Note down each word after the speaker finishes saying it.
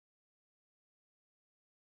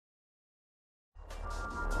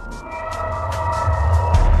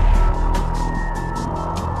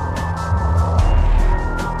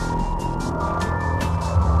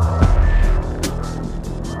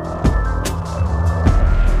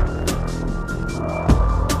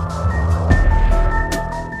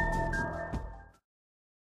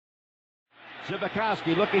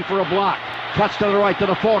Zbikowski looking for a block. Cuts to the right to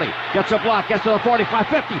the 40. Gets a block. Gets to the 45,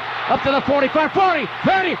 50. Up to the 45, 40,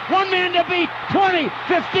 30. One man to beat. 20,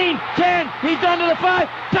 15, 10. He's done to the 5.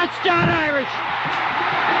 Touchdown Irish.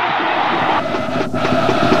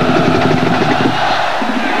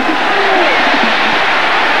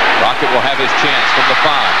 Rocket will have his chance from the 5.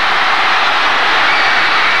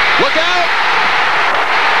 Look out!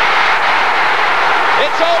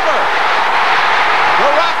 It's over. The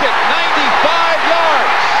Rocket, 95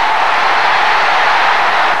 yards.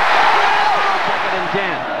 Second and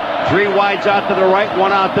 10. 3 wides out to the right, 1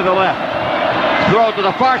 out to the left. Throw to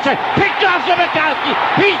the far side. Picked off Zbikowski.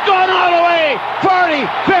 He's going all the way. 40,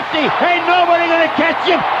 50. Ain't nobody going to catch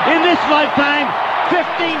him in this lifetime. 15,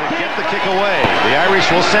 10. Get the kick away. The Irish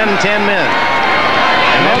will send 10 men.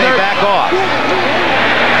 And then they back off.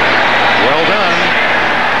 Well done.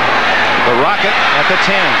 The Rocket at the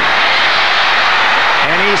 10.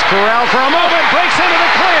 And he's corralled for a moment. Breaks into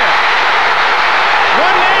the clear.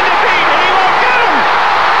 One man to beat, and he won't get him.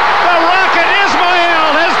 The Rocket, Ismail,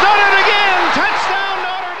 has done it again. Touchdown,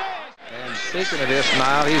 Notre Dame. And speaking of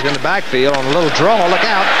Ismail, he's in the backfield on a little draw. Look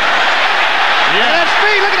out. Yeah. That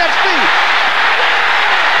speed. Look at that speed.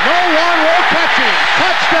 No one will catch him.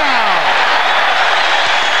 Touchdown.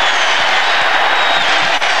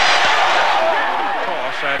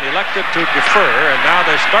 And elected to defer, and now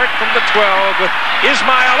they start from the 12 with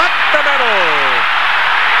Ismail at the middle.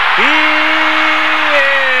 He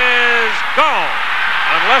is gone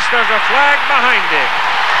unless there's a flag behind him.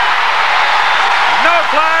 No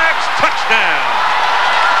flags, touchdown.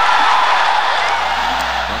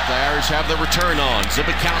 But the Irish have the return on.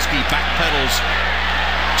 Zbikowski backpedals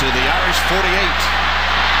to the Irish 48.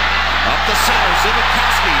 Up the center,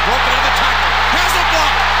 Zbikowski broken on the tackle, has a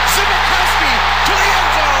block. Zbikowski to the end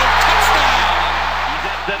zone, touchdown. He's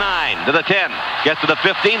at the 9, to the 10, gets to the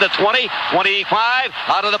 15, the 20, 25,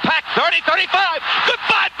 out of the pack, 30, 35.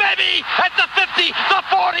 Goodbye, baby. At the 50, the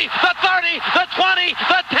 40, the 30, the 20,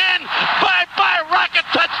 the 10. Bye-bye, Rocket,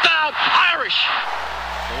 touchdown, Irish.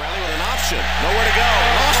 Morelli with an option, nowhere to go,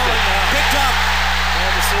 lost it, picked up.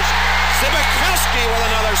 And decision. Zbikowski with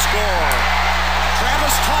another score.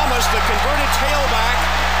 Travis Thomas, the converted tailback,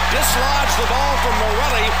 dislodged the ball from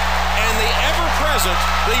Morelli, and the ever-present,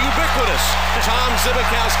 the ubiquitous Tom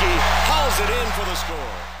Zbikowski hauls it in for the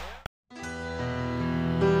score.